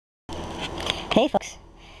Hey folks,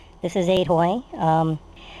 this is Aid Hawaii.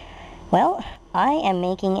 Well, I am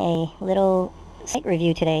making a little site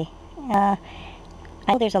review today. I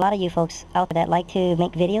know there's a lot of you folks out there that like to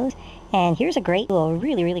make videos, and here's a great tool, a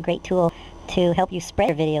really great tool to help you spread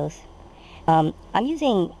your videos. I'm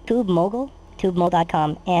using TubeMogul,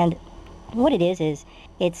 TubeMogul.com, and what it is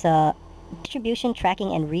it's a distribution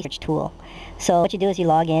tracking and research tool. So what you do is you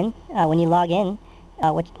log in. When you log in,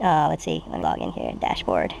 let's see, let me log in here,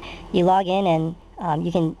 dashboard. You log in and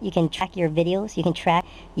you can track your videos. You can track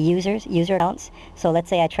user accounts. So let's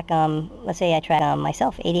say I track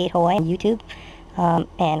myself, 88 Hawaii on YouTube,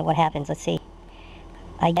 and what happens? Let's see.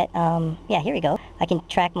 I get yeah, here we go. I can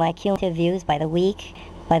track my cumulative views by the week,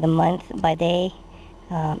 by the month, by day.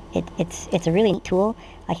 It's a really neat tool.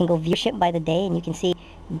 I can go viewership by the day, and you can see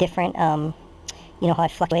different you know how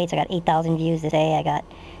it fluctuates. I got 8,000 views this day. I got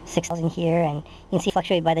 6,000 here, and you can see it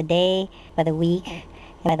fluctuate by the day, by the week, and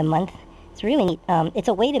by the month. It's really neat. It's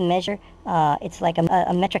a way to measure. It's like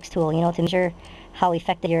a metrics tool, you know, to measure how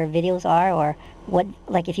effective your videos are, or what.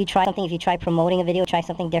 Like if you try something, if you try promoting a video, try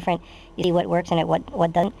something different, you see what works and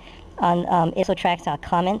what doesn't. It also tracks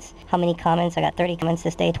comments. How many comments? I got 30 comments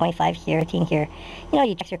this day, 25 here, 18 here. You know,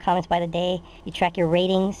 you track your comments by the day. You track your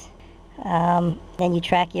ratings. Then you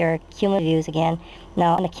track your cumulative views again.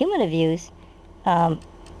 Now on the cumulative views,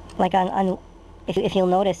 like if you'll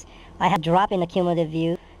notice, I have a drop in the cumulative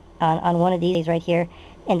view on one of these right here,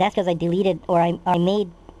 and that's because I deleted, or I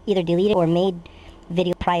either deleted or made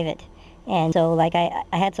video private. And so like I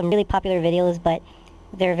had some really popular videos, but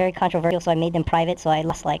they're very controversial, so I made them private, so I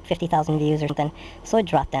lost like 50,000 views or something, so it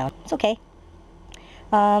dropped down. It's okay.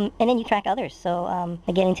 And then you track others. So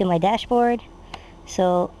I get into my dashboard,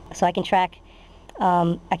 so I can track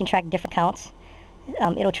different accounts.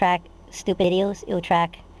 It'll track stupid videos, it'll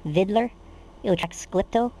track Vidler, it'll track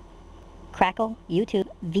Sklipto, Crackle, YouTube,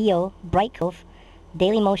 VO, Brightcove,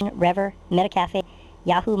 Dailymotion, Rever, Metacafe,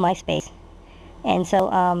 Yahoo, MySpace. And so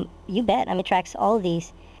you bet, it tracks all of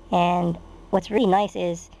these. And what's really nice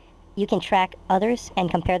is you can track others and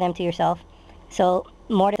compare them to yourself. So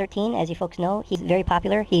Mortar13, as you folks know, he's very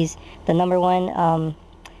popular. He's the #1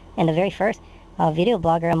 and the very first video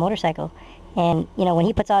blogger on motorcycle. And you know, when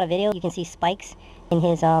he puts out a video, you can see spikes in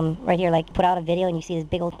his right here, like put out a video and you see this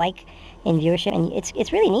big old spike in viewership, and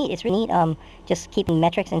it's really neat. It's really neat, just keeping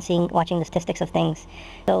metrics and watching the statistics of things.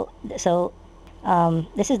 So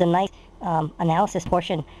this is the nice analysis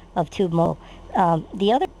portion of TubeMogul.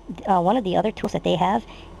 The other one of the other tools that they have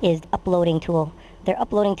is the uploading tool. Their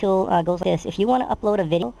uploading tool goes like this. If you want to upload a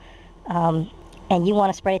video and you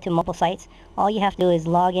want to spread it to multiple sites, all you have to do is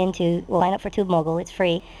sign up for TubeMogul. It's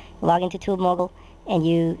free. Log into TubeMogul and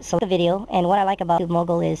you select a video. And what I like about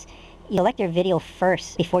TubeMogul is you select your video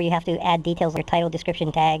first before you have to add details like title,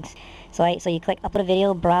 description, tags. So you click upload a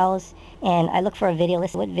video, browse, and I look for a video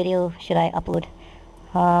list. What video should I upload?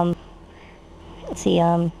 Let's see.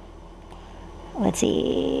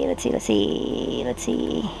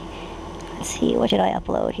 What should I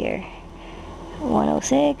upload here?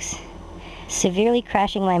 106. Severely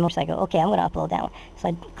crashing my motorcycle. Okay, I'm gonna upload that one. So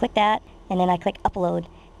I click that, and then I click upload,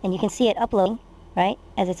 and you can see it uploading, right?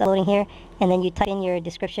 As it's uploading here, and then you type in your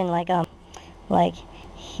description like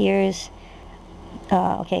here's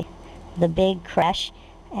okay, the big crash,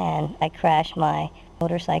 and I crashed my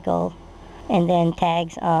motorcycle, and then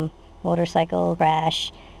tags motorcycle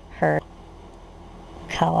crash, hurt,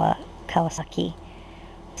 Kawasaki,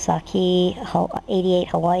 88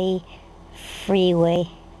 Hawaii, freeway,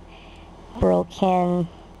 broken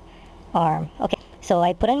arm. Okay, so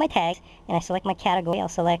I put in my tags and I select my category. I'll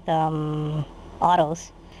select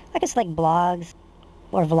autos. I can select blogs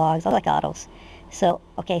or vlogs. I like autos. So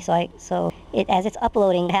okay, so as it's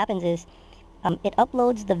uploading, what happens is it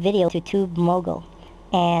uploads the video to TubeMogul,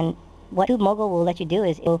 and what TubeMogul will let you do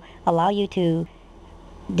is it will allow you to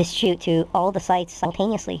distribute to all the sites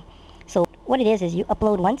simultaneously. So what it is you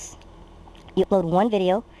upload once, you upload one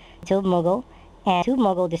video to TubeMogul, and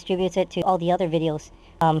TubeMogul distributes it to all the other videos,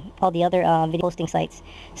 all the other video posting sites.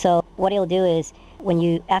 So what it'll do is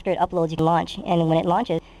after it uploads, you can launch, and when it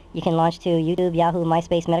launches, you can launch to YouTube, Yahoo,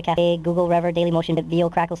 MySpace, Metacafe, Google, Rever, Dailymotion, VO,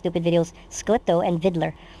 Crackle, Stupid Videos, Sklipto, and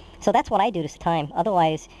Vidler. So that's what I do this time.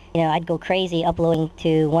 Otherwise, you know, I'd go crazy uploading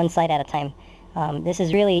to one site at a time. This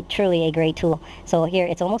is really, truly a great tool. So here,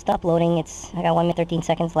 it's almost uploading. I got 1 minute, 13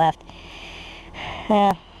 seconds left.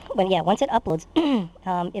 But yeah, once it uploads,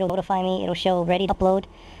 it'll notify me. It'll show ready to upload.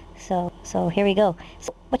 So here we go.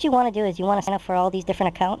 So what you want to do is you want to sign up for all these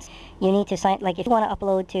different accounts. You need to like if you want to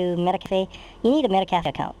upload to Metacafe, you need a Metacafe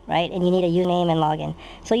account, right? And you need a username and login.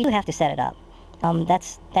 So you have to set it up.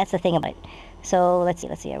 That's the thing about it. So let's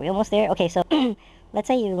see, are we almost there? Okay, so let's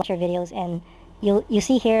say you launch your videos, and you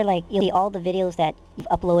see here, like, you'll see all the videos that you've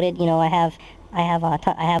uploaded. You know, I have a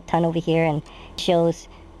ton over here, and it shows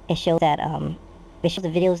that it shows the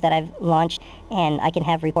videos that I've launched, and I can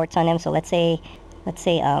have reports on them. So let's say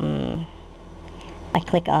I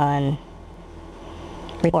click on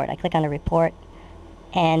report. I click on the report,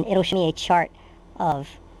 and it'll show me a chart of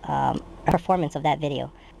performance of that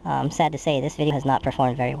video. Sad to say, this video has not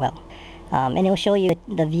performed very well. And it'll show you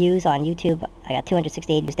the views on YouTube. I got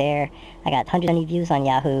 268 views there. I got 120 views on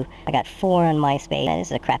Yahoo. I got 4 on MySpace. This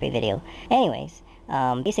is a crappy video. Anyways,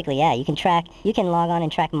 basically, yeah, you can log on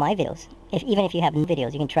and track my videos. Even if you have new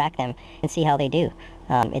videos, you can track them and see how they do.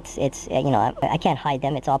 It's you know, I can't hide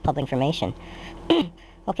them. It's all public information.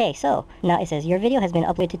 Okay, so now it says your video has been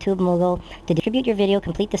uploaded to TubeMogul. To distribute your video,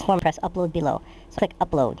 complete this form. Press upload below. So click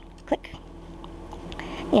upload. Click,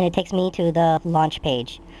 and it takes me to the launch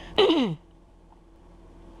page.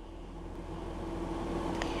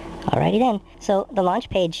 Alrighty then. So the launch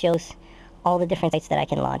page shows all the different sites that I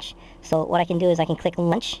can launch. So what I can do is I can click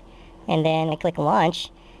launch, and then I click launch.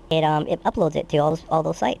 It uploads it to all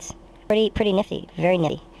those sites. Pretty nifty, very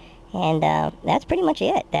nifty. And that's pretty much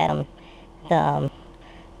it. That's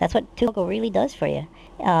what TubeMogul really does for you.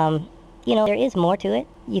 You know, there is more to it.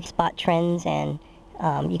 You can spot trends, and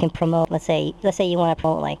you can promote. Let's say you want to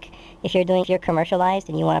promote, like, if you're commercialized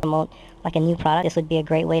and you want to promote like a new product, this would be a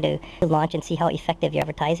great way to launch and see how effective your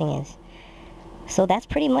advertising is. So that's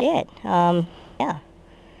pretty much it. Yeah.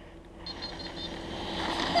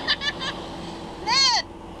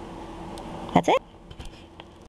 That's it.